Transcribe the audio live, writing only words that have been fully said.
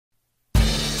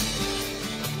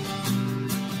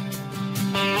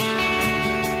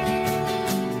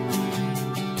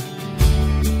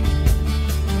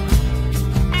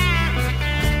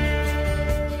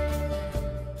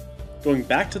Going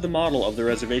back to the model of the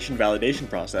reservation validation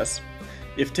process,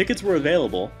 if tickets were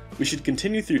available, we should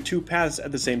continue through two paths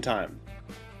at the same time.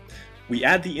 We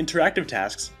add the interactive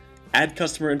tasks, add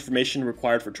customer information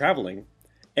required for traveling,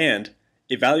 and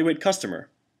evaluate customer,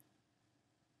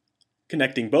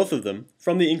 connecting both of them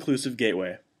from the inclusive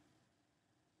gateway.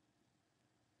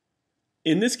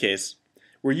 In this case,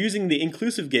 we're using the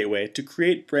inclusive gateway to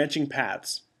create branching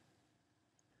paths.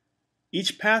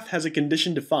 Each path has a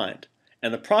condition defined,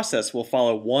 and the process will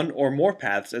follow one or more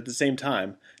paths at the same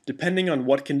time, depending on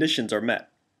what conditions are met.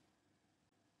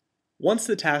 Once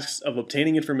the tasks of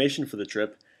obtaining information for the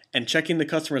trip and checking the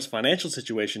customer's financial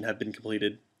situation have been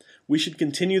completed, we should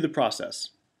continue the process.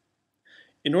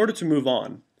 In order to move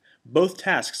on, both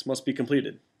tasks must be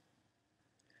completed.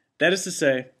 That is to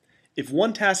say, if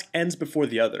one task ends before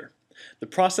the other, the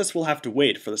process will have to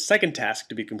wait for the second task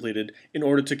to be completed in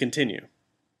order to continue.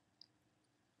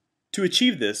 To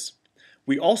achieve this,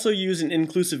 we also use an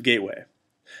inclusive gateway,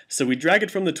 so we drag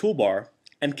it from the toolbar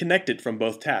and connect it from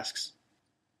both tasks.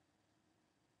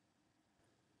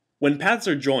 When paths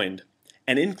are joined,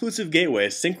 an inclusive gateway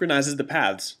synchronizes the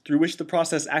paths through which the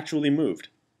process actually moved.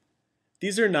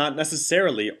 These are not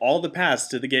necessarily all the paths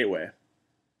to the gateway.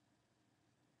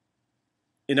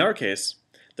 In our case,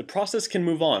 the process can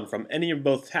move on from any of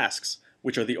both tasks,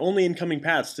 which are the only incoming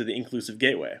paths to the inclusive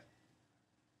gateway.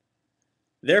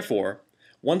 Therefore,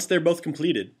 once they're both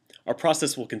completed, our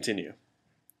process will continue.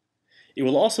 It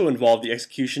will also involve the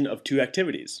execution of two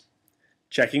activities: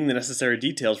 checking the necessary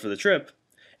details for the trip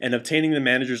and obtaining the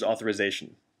manager's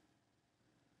authorization.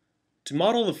 To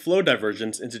model the flow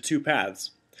divergence into two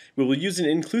paths, we will use an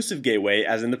inclusive gateway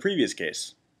as in the previous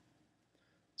case.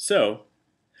 So,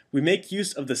 we make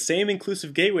use of the same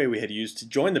inclusive gateway we had used to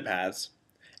join the paths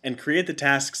and create the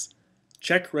tasks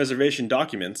check reservation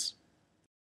documents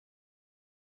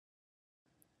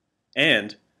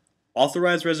and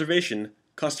authorize reservation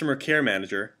customer care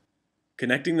manager,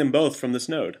 connecting them both from this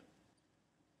node.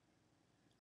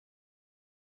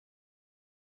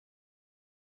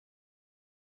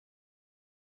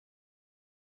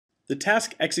 The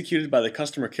task executed by the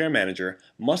customer care manager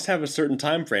must have a certain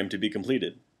time frame to be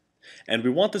completed, and we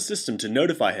want the system to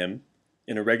notify him,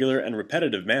 in a regular and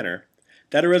repetitive manner,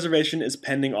 that a reservation is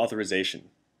pending authorization.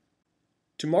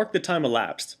 To mark the time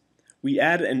elapsed, we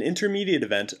add an intermediate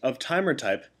event of timer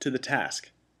type to the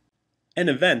task. An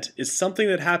event is something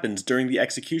that happens during the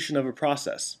execution of a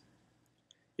process.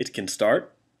 It can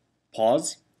start,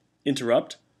 pause,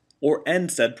 interrupt, or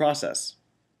end said process.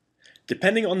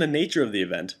 Depending on the nature of the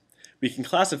event, we can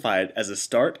classify it as a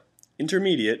start,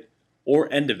 intermediate,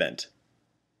 or end event.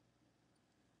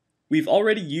 We've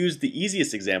already used the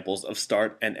easiest examples of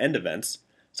start and end events,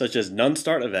 such as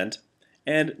none-start event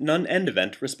and none-end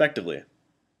event, respectively.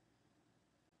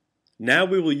 Now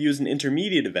we will use an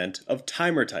intermediate event of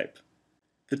timer type.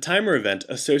 The timer event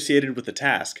associated with the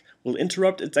task will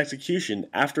interrupt its execution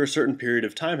after a certain period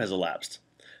of time has elapsed,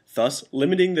 thus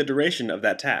limiting the duration of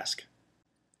that task.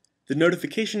 The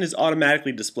notification is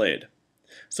automatically displayed,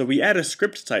 so we add a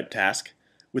script type task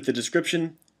with the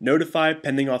description notify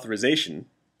pending authorization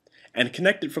and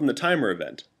connect it from the timer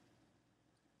event.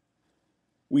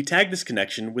 We tag this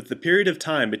connection with the period of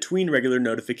time between regular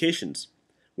notifications,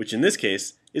 which in this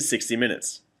case is 60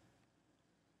 minutes.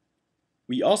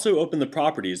 We also open the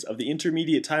properties of the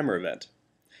intermediate timer event,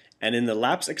 and in the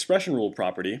lapse expression rule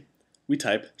property, we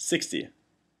type 60.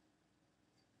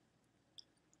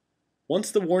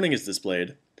 Once the warning is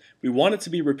displayed, we want it to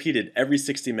be repeated every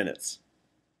 60 minutes.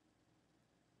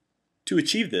 To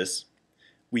achieve this,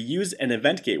 we use an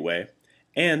event gateway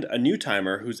and a new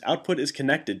timer whose output is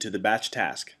connected to the batch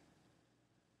task.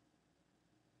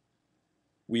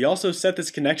 We also set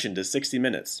this connection to 60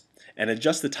 minutes and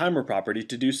adjust the timer property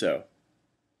to do so.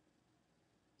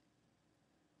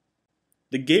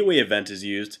 The gateway event is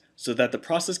used so that the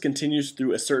process continues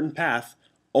through a certain path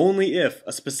only if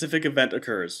a specific event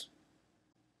occurs.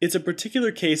 It's a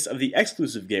particular case of the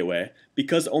exclusive gateway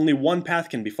because only one path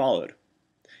can be followed.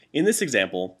 In this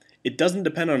example, it doesn't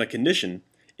depend on a condition,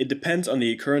 it depends on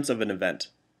the occurrence of an event.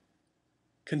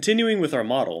 Continuing with our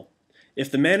model, if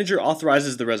the manager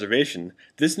authorizes the reservation,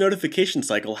 this notification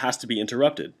cycle has to be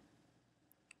interrupted.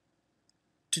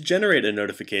 To generate a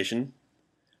notification,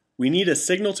 we need a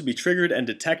signal to be triggered and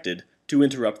detected to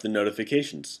interrupt the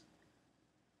notifications.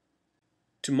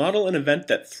 To model an event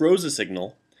that throws a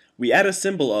signal, we add a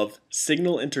symbol of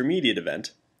signal intermediate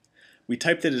event, we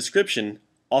type the description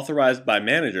authorized by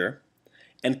manager,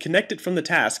 and connect it from the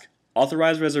task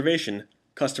authorize reservation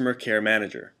customer care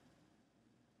manager.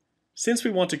 Since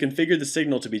we want to configure the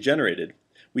signal to be generated,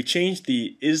 we change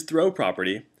the isThrow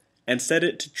property and set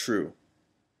it to true.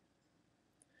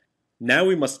 Now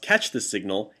we must catch this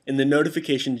signal in the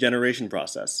notification generation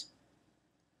process.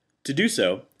 To do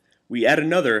so, we add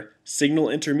another signal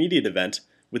intermediate event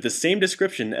with the same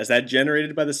description as that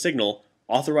generated by the signal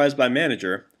authorized by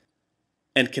manager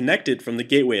and connect it from the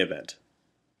gateway event.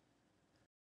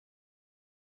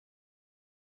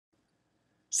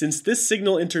 Since this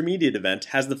signal intermediate event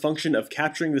has the function of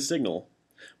capturing the signal,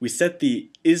 we set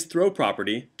the isThrow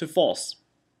property to false.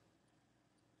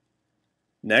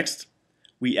 Next,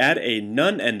 we add a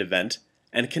none-end event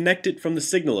and connect it from the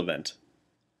signal event.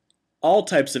 All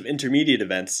types of intermediate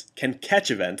events can catch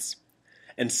events,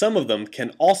 and some of them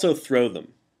can also throw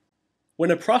them.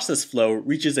 When a process flow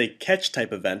reaches a catch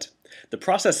type event, the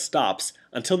process stops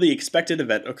until the expected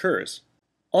event occurs.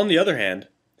 On the other hand,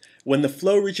 when the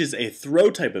flow reaches a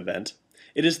throw type event,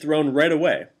 it is thrown right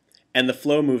away, and the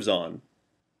flow moves on.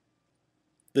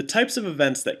 The types of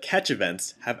events that catch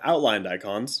events have outlined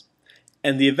icons,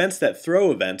 and the events that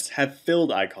throw events have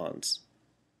filled icons.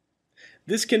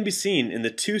 This can be seen in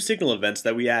the two signal events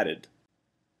that we added.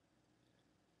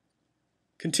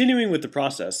 Continuing with the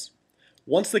process,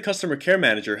 once the customer care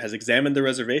manager has examined the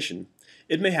reservation,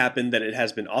 it may happen that it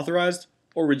has been authorized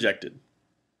or rejected.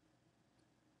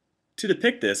 To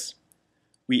depict this,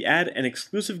 we add an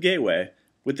exclusive gateway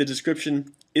with the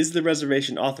description, "Is the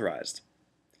reservation authorized?"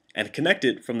 and connect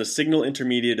it from the signal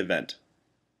intermediate event.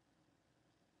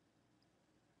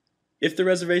 If the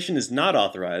reservation is not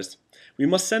authorized, we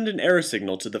must send an error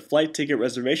signal to the flight ticket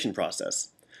reservation process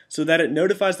so that it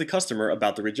notifies the customer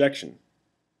about the rejection.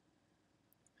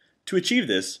 To achieve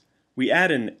this, we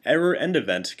add an error end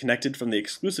event connected from the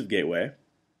exclusive gateway.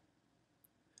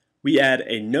 We add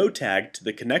a no tag to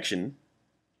the connection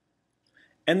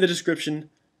and the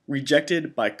description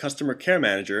 "Rejected by Customer Care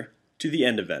Manager" to the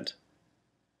end event.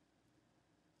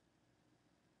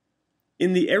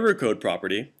 In the error code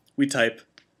property, we type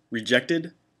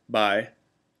 "Rejected by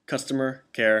Customer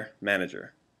Care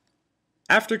Manager."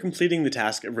 After completing the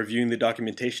task of reviewing the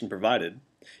documentation provided,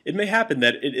 it may happen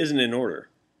that it isn't in order.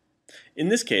 In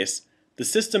this case, the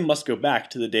system must go back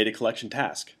to the data collection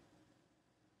task.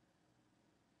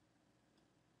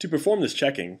 To perform this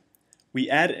checking, we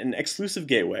add an exclusive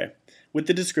gateway with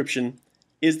the description,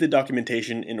 "Is the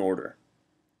documentation in order?"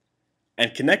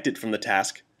 and connect it from the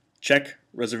task, "Check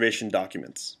Reservation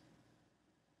Documents."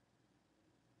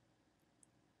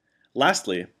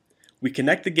 Lastly, we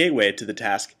connect the gateway to the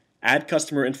task, "Add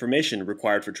customer information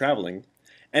required for traveling,"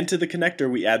 and to the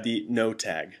connector we add the no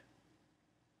tag.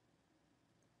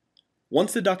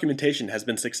 Once the documentation has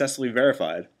been successfully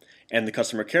verified and the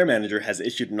customer care manager has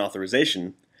issued an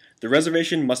authorization, the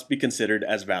reservation must be considered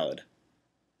as valid.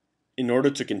 In order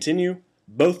to continue,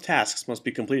 both tasks must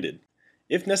be completed.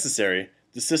 If necessary,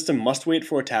 the system must wait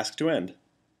for a task to end.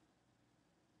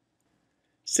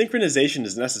 Synchronization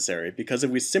is necessary because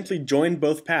if we simply join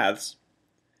both paths,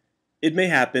 it may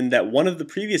happen that one of the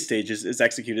previous stages is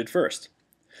executed first,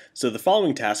 so the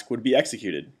following task would be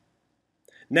executed.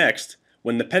 Next,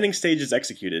 when the pending stage is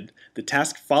executed, the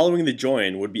task following the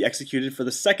join would be executed for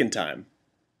the second time.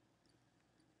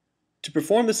 To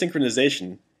perform the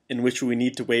synchronization, in which we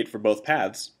need to wait for both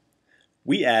paths,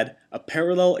 we add a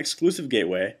parallel exclusive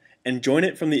gateway and join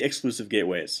it from the exclusive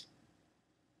gateways.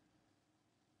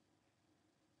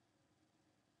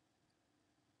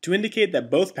 To indicate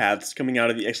that both paths coming out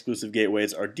of the exclusive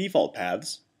gateways are default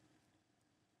paths,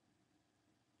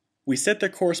 we set their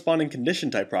corresponding condition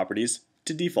type properties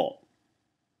to default.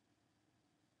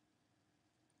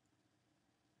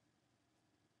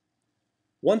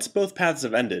 Once both paths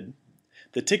have ended,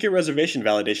 the ticket reservation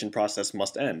validation process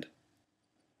must end.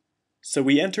 So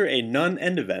we enter a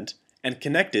none-end event and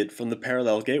connect it from the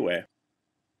parallel gateway.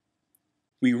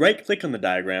 We right-click on the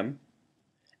diagram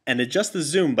and adjust the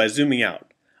zoom by zooming out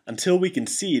until we can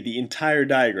see the entire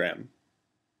diagram.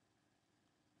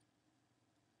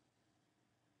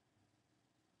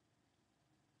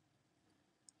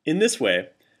 In this way,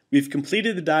 we've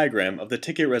completed the diagram of the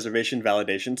ticket reservation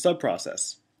validation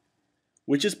subprocess,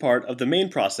 which is part of the main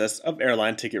process of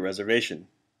airline ticket reservation.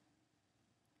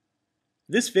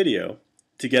 This video,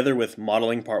 together with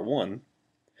Modeling Part 1,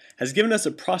 has given us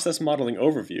a process modeling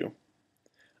overview,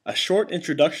 a short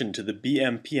introduction to the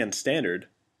BPMN standard,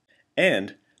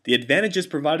 and the advantages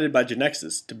provided by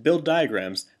GeneXus to build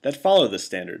diagrams that follow this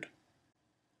standard.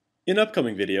 In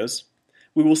upcoming videos,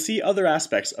 we will see other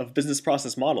aspects of business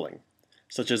process modeling,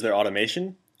 such as their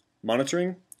automation,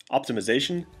 monitoring,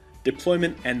 optimization,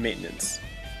 deployment, and maintenance.